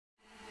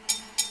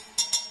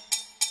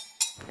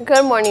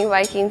Good morning,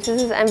 Vikings.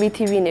 This is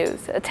MBTV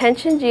News.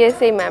 Attention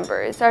GSA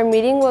members. Our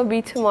meeting will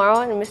be tomorrow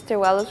in Mr.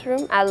 Weller's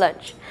room at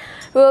lunch.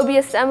 We will be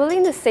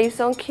assembling the Safe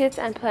Zone kits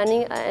and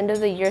planning an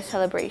end-of-the-year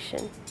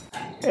celebration.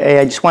 Hey,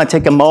 I just want to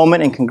take a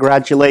moment and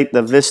congratulate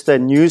the Vista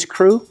News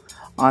crew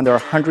on their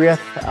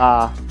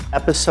 100th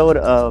episode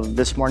of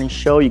this morning's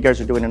show. You guys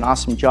are doing an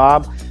awesome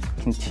job.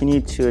 Continue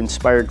to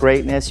inspire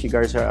greatness. You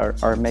guys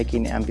are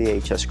making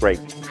MVHS great.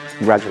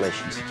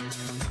 Congratulations.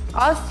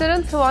 All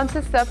students who want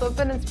to step up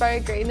and inspire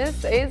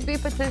greatness,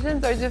 ASB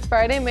petitions are due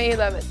Friday, May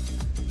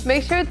 11th.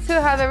 Make sure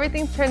to have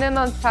everything turned in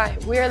on time.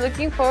 We are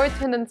looking forward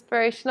to an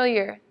inspirational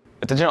year.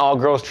 Attention all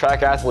girls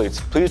track athletes,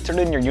 please turn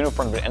in your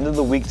uniforms at the end of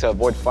the week to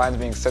avoid fines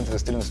being sent to the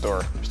student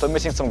store. We're still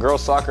missing some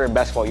girls soccer and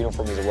basketball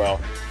uniforms as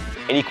well.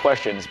 Any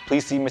questions,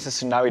 please see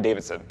Mrs. Tsunawi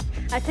Davidson.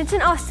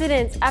 Attention all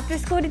students, after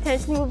school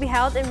detention will be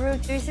held in room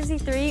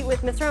 363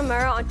 with Mr.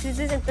 Romero on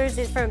Tuesdays and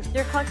Thursdays from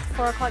 3 o'clock to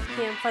 4 o'clock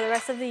p.m. for the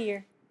rest of the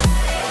year.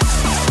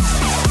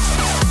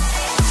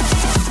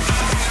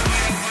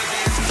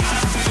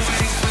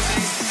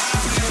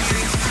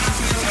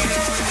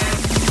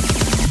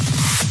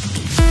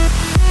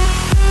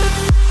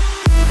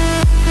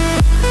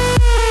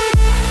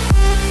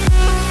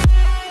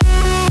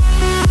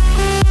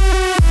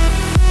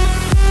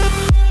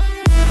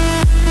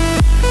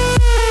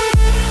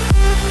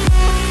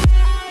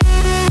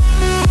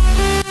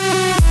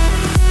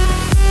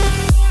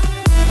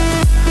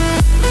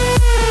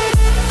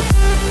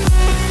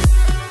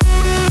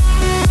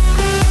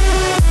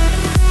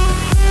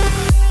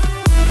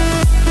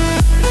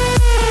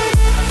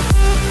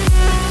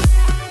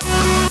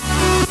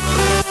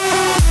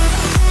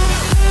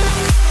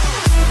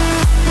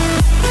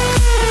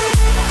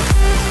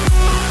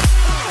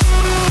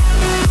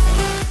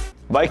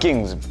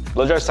 Vikings,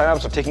 blood drive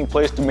signups are taking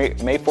place through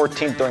May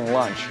 14th during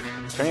lunch.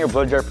 Turn in your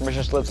blood drive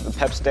permission slips at the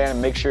PEP stand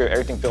and make sure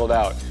everything filled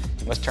out.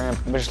 You must turn in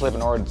permission slip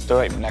in order to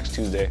donate next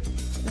Tuesday.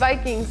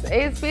 Vikings,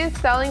 ASB is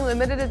selling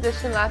limited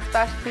edition last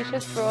batch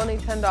t-shirts for only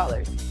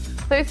 $10.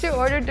 Place your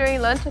order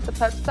during lunch at the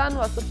PEP stand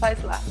while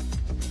supplies last.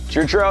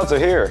 Cheer tryouts are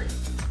here.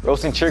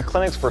 Roasting cheer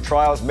clinics for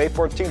trials May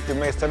 14th through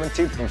May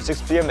 17th from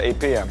 6 p.m. to 8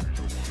 p.m.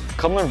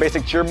 Come learn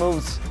basic cheer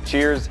moves,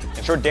 cheers,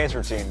 and short dance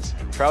routines.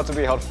 Tryouts will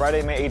be held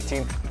Friday, May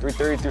 18th,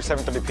 3:30 through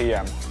 7:30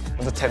 p.m.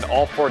 Let's attend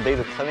all 4 days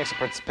of clinics and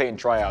participate in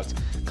tryouts.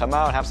 Come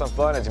out and have some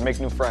fun as you make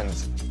new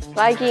friends.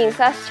 Vikings,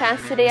 last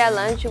chance today at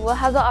lunch. You will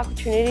have the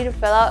opportunity to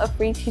fill out a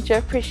free teacher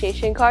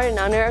appreciation card in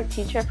honor of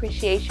Teacher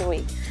Appreciation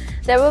Week.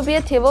 There will be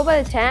a table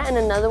by the tent and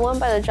another one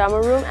by the drama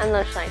room and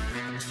lunchtime.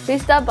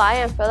 Please stop by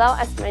and fill out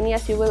as many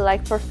as you would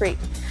like for free.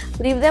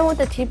 Leave them with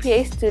the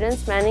TPA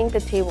students manning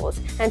the tables,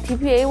 and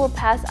TPA will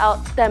pass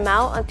them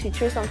out on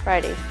teachers on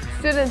Friday.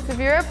 Students, if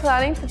you are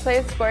planning to play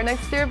a sport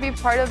next year, be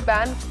part of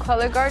band,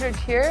 color guard, or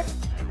cheer,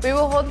 we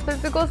will hold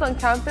physicals on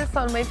campus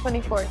on May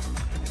 24th.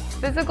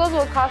 Physicals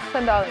will cost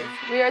 $10.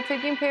 We are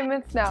taking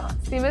payments now.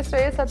 See Ms.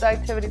 Reyes at the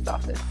activities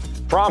office.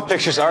 Prom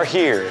pictures are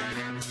here.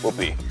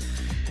 Whoopee.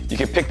 You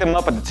can pick them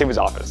up at the activities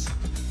office.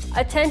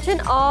 Attention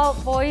all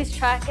boys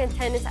track and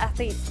tennis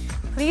athletes.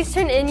 Please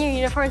turn in your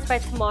uniforms by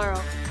tomorrow.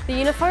 The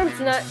uniforms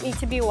do not need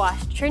to be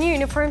washed. Turn your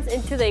uniforms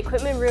into the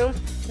equipment room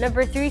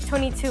number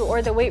 322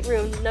 or the weight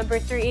room number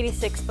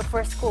 386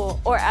 before school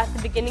or at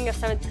the beginning of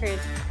 7th period.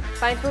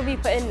 Fines will be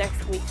put in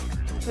next week.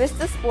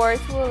 Vista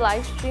Sports will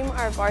live stream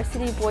our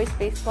varsity boys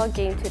baseball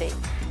game today.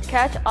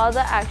 Catch all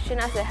the action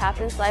as it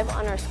happens live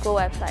on our school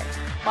website.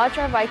 Watch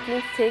our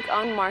Vikings take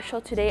on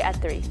Marshall today at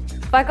 3.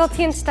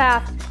 Faculty and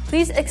staff,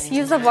 please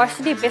excuse the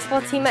varsity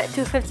baseball team at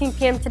 2:15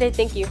 p.m. today.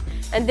 Thank you.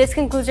 And this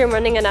concludes your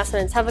morning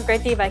announcements. Have a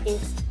great day,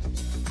 Vikings.